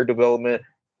any character development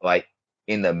like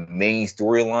in the main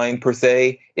storyline per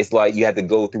se. It's like you have to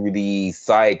go through these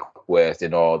side quests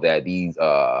and all that, these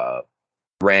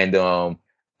random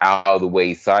out of the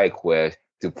way side quests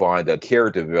to find a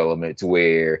character development to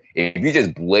where if you're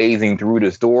just blazing through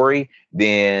the story,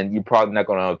 then you're probably not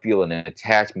going to feel an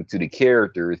attachment to the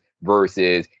characters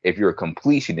versus if you're a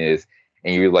completionist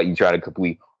and you're like, you try to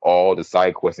complete all the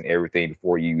side quests and everything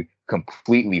before you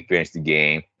completely finish the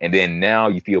game. And then now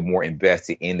you feel more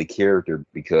invested in the character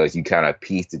because you kind of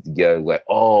pieced it together like,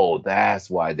 oh, that's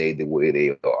why they the way they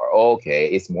are. Okay,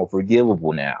 it's more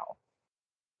forgivable now.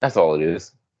 That's all it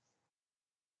is.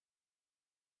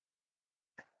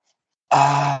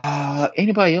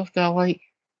 Anybody else that I like?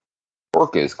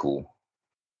 Orca is cool.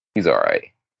 He's all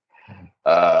right.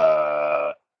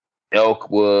 Elk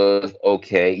was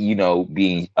okay,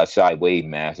 being a shy wave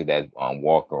master that's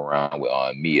walking around with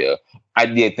Mia. I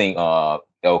did think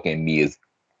Elk and Mia's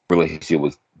relationship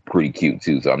was pretty cute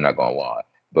too, so I'm not gonna lie.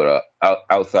 But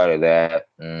outside of that,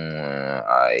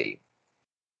 I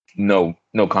no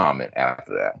comment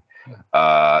after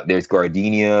that. There's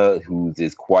Gardenia, who's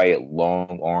this quiet,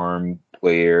 long arm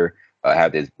player.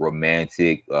 Have this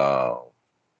romantic.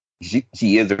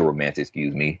 She is a romantic,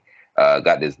 excuse me.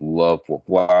 Got this love for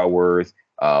flowers,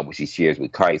 which she shares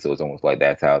with Kite. So it's almost like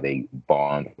that's how they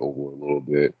bond over a little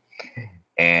bit.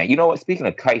 And you know what? Speaking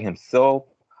of Kite himself,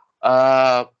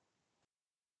 I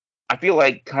feel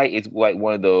like Kite is like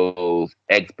one of those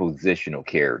expositional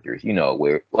characters,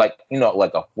 where like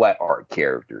a flat art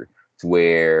character, to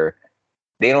where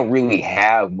they don't really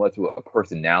have much of a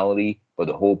personality, but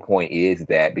the whole point is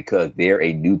that because they're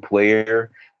a new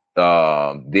player,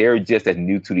 they're just as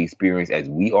new to the experience as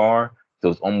we are. So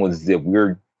it's almost as if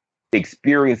we're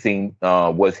experiencing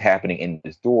what's happening in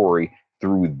the story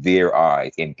through their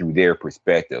eyes and through their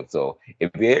perspective. So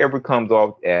if it ever comes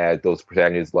off as those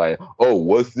protagonists like, oh,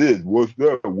 what's this? What's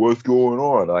that? What's going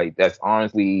on? Like, that's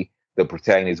honestly the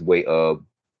protagonist's way of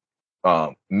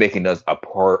making us a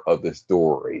part of the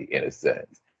story in a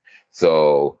sense.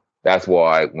 So that's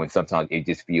why when sometimes it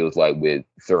just feels like with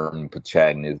certain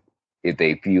protagonists, if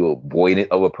they feel void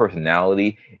of a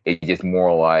personality, it's just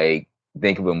more like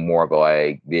think of them more of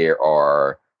like there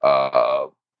are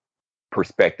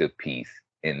perspective piece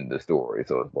in the story.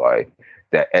 So it's like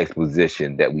that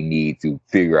exposition that we need to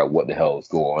figure out what the hell is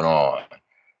going on.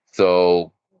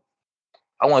 So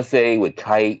I want to say with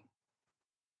Kite,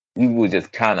 we were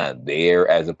just kind of there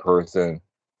as a person.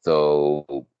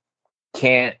 So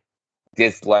can't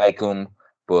dislike him,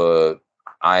 but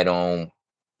I don't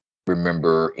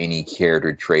remember any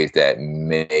character traits that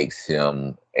makes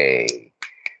him a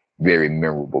very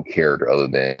memorable character other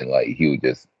than like he was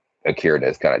just a character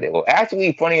that's kind of there. Well,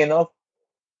 actually, funny enough,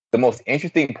 the most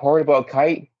interesting part about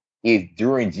Kite is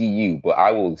during GU, but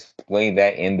I will explain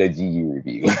that in the GU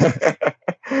review.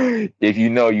 If you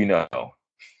know, you know.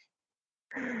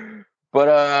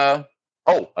 But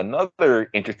another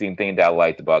interesting thing that I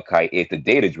liked about Kite is the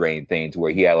data drain thing, to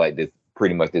where he had like this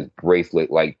pretty much this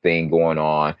bracelet like thing going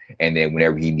on, and then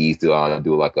whenever he needs to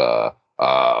do like a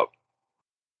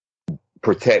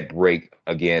protect break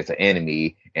against an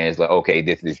enemy, and it's like, okay,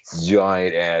 this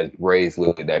giant ass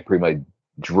bracelet that pretty much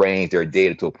drains their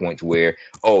data to a point to where,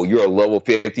 oh, you're a level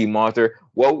 50 monster.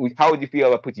 Well, how would you feel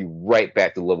if I put you right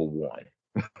back to level 1?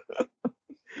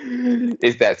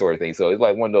 It's that sort of thing. So it's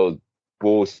like one of those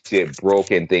bullshit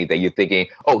broken things that you're thinking,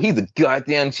 oh, he's a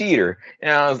goddamn cheater.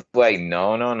 And I was like,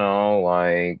 no.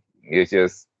 Like, it's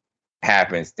just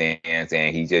happenstance,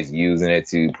 and he's just using it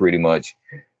to pretty much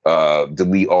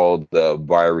delete all the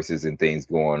viruses and things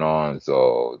going on.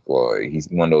 So he's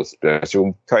one of those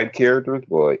special type characters,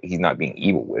 but he's not being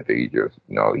evil with it. He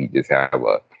just have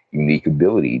a unique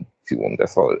ability to him.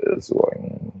 That's all it is.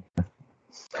 So,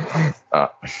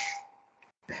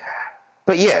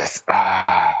 but yes,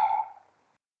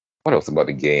 what else about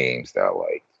the games that I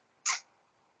like?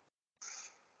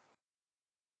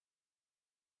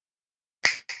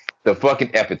 The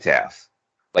fucking epitaphs.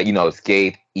 Like,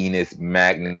 Escape, Enos,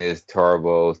 Magnus,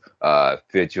 Tarvos,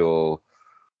 Fitchel,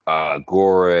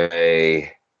 Gore,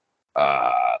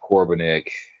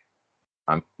 Korbanik,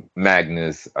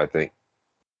 Magnus, I think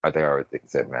I already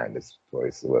said Magnus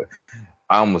twice. But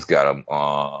I almost got them.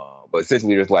 But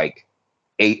essentially, there's like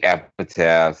 8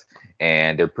 epitaphs,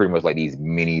 and they're pretty much like these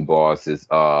mini bosses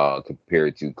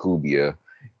compared to Kubia.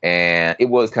 And it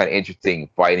was kind of interesting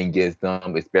fighting against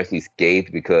them, especially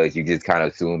Scathed, because you just kind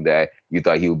of assumed that you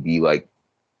thought he would be like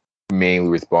mainly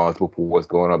responsible for what's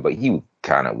going on, but he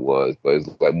kind of was. But it's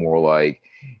like more like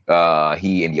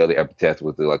he and the other epitaphs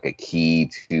was like a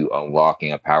key to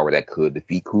unlocking a power that could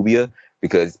defeat Kubia,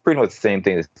 because it's pretty much the same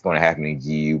thing that's going to happen in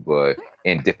GU, but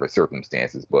in different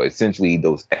circumstances. But essentially,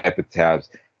 those epitaphs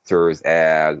serves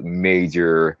as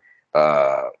major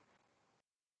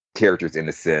characters in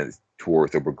a sense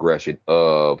towards the progression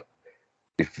of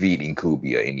defeating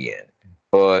Kubia in the end.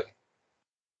 But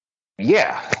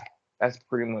yeah, that's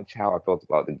pretty much how I felt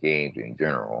about the games in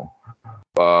general.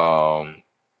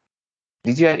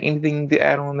 Did you have anything to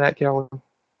add on that, Kelly?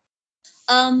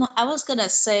 I was gonna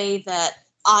say that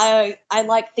I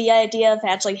like the idea of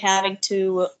actually having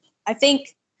to. I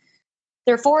think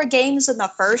there are 4 games in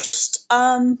the first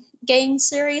game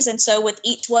series, and so with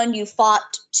each one you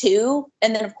fought 2,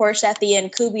 and then of course at the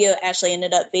end Kubia actually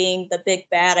ended up being the big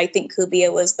bad. I think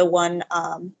Kubia was the one.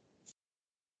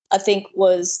 I think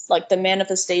was like the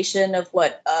manifestation of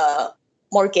what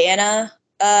Morgana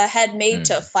had made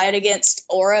to fight against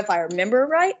Aura, if I remember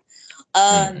right.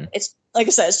 It's like I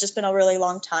said, it's just been a really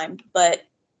long time, but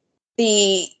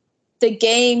the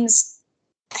games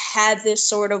had this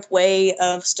sort of way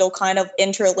of still kind of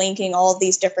interlinking all of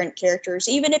these different characters,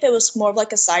 even if it was more of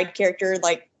like a side character.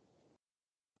 Like,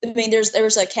 I mean,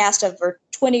 there's a cast of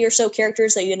 20 or so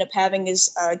characters that you end up having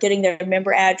is getting their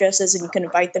member addresses, and you can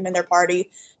invite them in their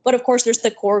party. But of course, there's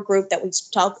the core group that we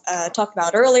talked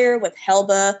about earlier with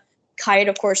Helba, Kite,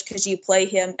 of course, because you play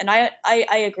him, and I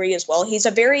agree as well. He's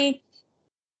very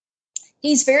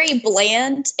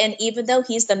bland, and even though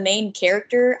he's the main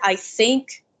character, I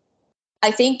think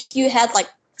you had like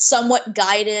somewhat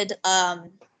guided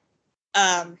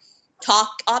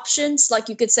talk options. Like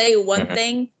you could say one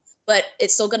thing, but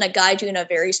it's still going to guide you in a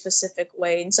very specific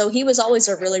way. And so he was always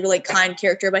a really, really kind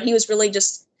character, but he was really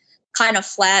just kind of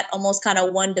flat, almost kind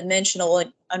of one-dimensional.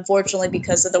 And unfortunately,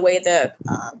 because of the way the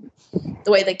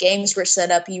games were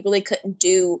set up, you really couldn't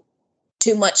do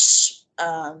too much.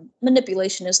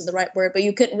 Manipulation isn't the right word, but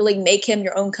you couldn't really make him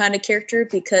your own kind of character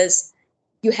because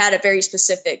you had a very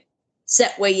specific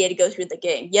set way you had to go through the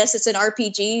game. Yes, it's an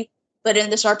RPG, but in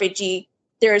this RPG,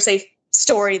 there is a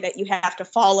story that you have to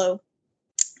follow.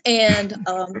 And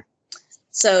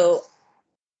so,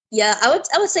 yeah, I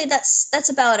would say that's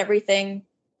about everything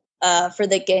for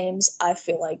the games, I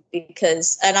feel like,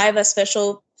 because, and I have a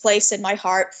special place in my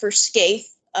heart for Skaith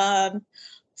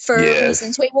for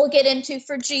reasons we will get into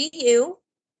for GU.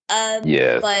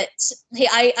 But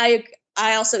hey,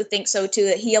 I also think so too,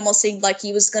 that he almost seemed like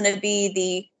he was going to be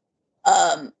the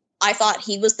I thought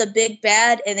he was the big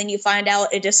bad, and then you find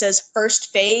out it just says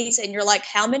first phase, and you're like,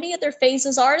 how many other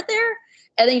phases are there?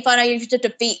 And then you find out you have to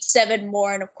defeat 7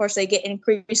 more, and of course they get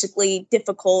increasingly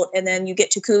difficult, and then you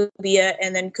get to Kubia,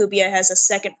 and then Kubia has a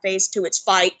second phase to its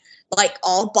fight, like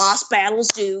all boss battles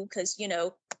do, because, you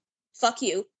know, fuck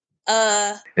you.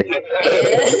 But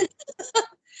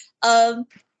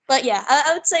yeah,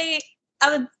 I would say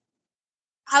I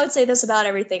would say that's about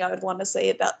everything I would want to say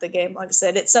about the game. Like I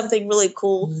said, it's something really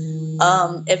cool.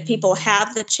 If people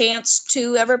have the chance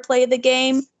to ever play the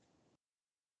game,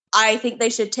 I think they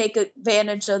should take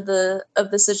advantage of the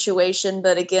situation.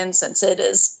 But again, since it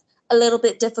is a little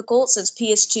bit difficult, since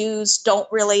PS2s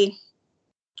don't really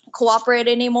cooperate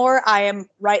anymore, I am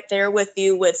right there with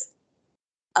you with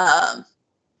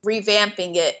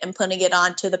revamping it and putting it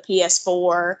onto the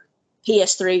PS4,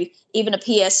 PS3, even a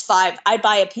PS5. I'd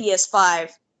buy a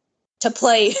PS5 to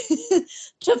play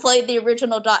the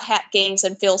original .hack games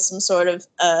and feel some sort of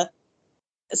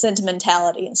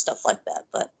sentimentality and stuff like that.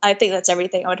 But I think that's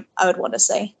everything I would want to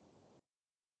say.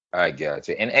 I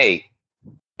gotcha.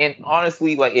 And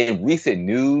honestly, like in recent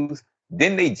news,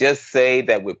 didn't they just say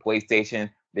that with PlayStation,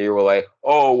 they were like,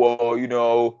 oh, well, you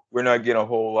know, we're not getting a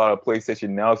whole lot of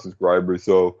PlayStation Now subscribers.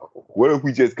 So what if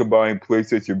we just combine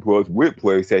PlayStation Plus with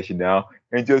PlayStation Now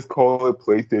and just call it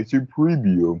PlayStation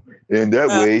Premium? And that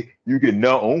way you can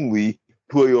not only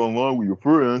play online with your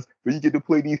friends, but you get to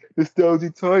play these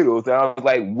nostalgic titles. And I was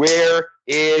like, where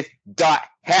is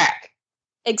 .hack?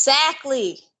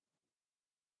 Exactly.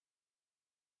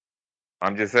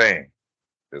 I'm just saying.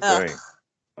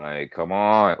 Like, come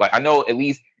on. Like, I know at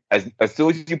least as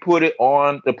soon as you put it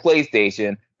on the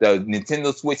PlayStation, the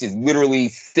Nintendo Switch is literally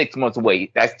 6 months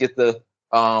away. That's just a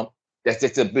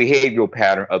behavioral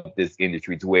pattern of this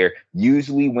industry, to where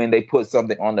usually when they put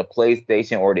something on the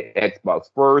PlayStation or the Xbox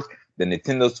first, the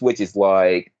Nintendo Switch is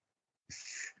like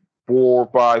 4,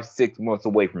 5, 6 months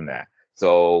away from that.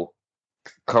 So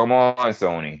come on,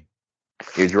 Sony.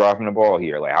 You're dropping the ball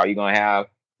here. Like, how are you gonna have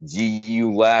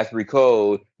GU Last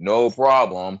Recode, no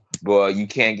problem, but you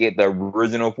can't get the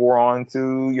original 4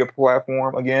 onto your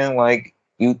platform again? Like,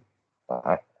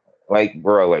 bro, like,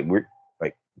 we're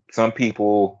like, some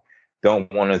people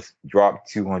don't want to drop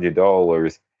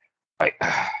 $200. Like,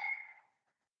 I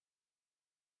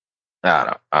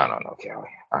don't know, Kelly.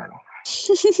 I don't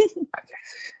know.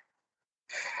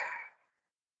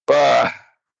 But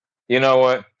you know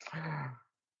what?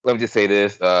 Let me just say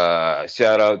this.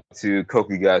 Shout out to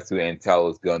Kokugatsu and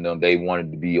Talos Gundam. They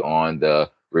wanted to be on the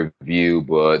review,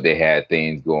 but they had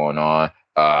things going on.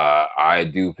 I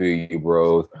do feel you,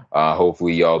 bros.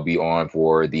 Hopefully y'all be on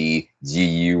for the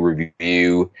GU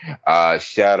review.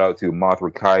 Shout out to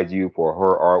Mothra Kaiju for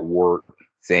her artwork.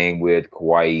 Same with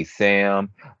Kawaii Sam.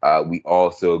 We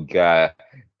also got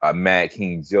Matt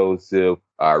King Joseph,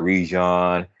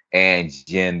 Rejon, and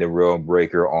Jen the Realm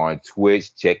Breaker on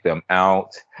Twitch. Check them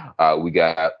out. We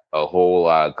got a whole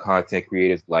lot of content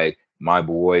creators like my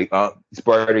boy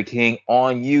Spider King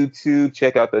on YouTube.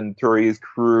 Check out the Notorious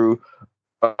Crew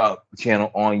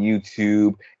channel on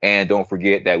YouTube. And don't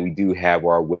forget that we do have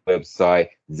our website,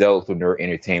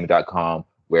 zealousfornerdentertainment.com,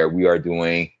 where we are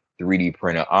doing 3D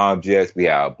printed objects. We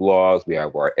have blogs. We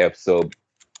have our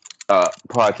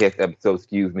podcast episode,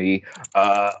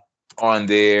 on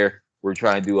there. We're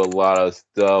trying to do a lot of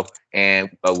stuff,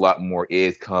 and a lot more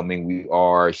is coming. We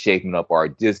are shaping up our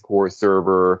Discord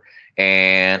server,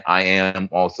 and I am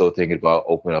also thinking about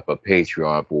opening up a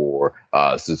Patreon for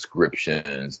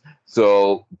subscriptions.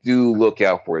 So do look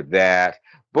out for that.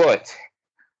 But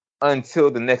until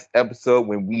the next episode,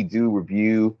 when we do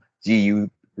review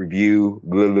GU review,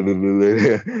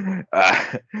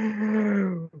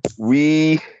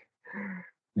 we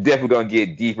definitely gonna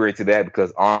get deeper into that,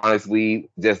 because honestly,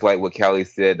 just like what Callie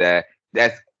said,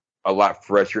 that's a lot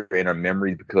fresher in our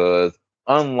memories, because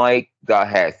unlike Dot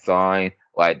Hat Sign,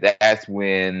 like that's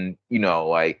when,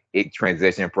 like it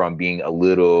transitioned from being a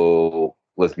little,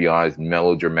 let's be honest,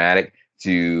 melodramatic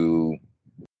to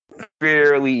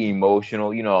fairly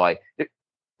emotional. Like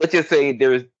let's just say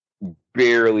there's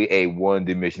barely a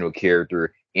one-dimensional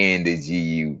character in the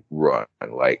GU run.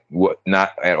 Like what?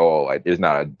 Not at all. Like there's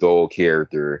not a dull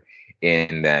character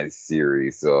in that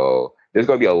series. So there's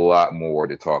gonna be a lot more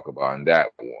to talk about in that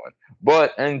one.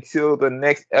 But until the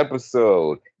next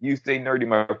episode, you stay nerdy,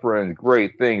 my friends.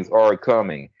 Great things are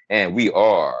coming, and we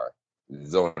are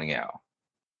zoning out.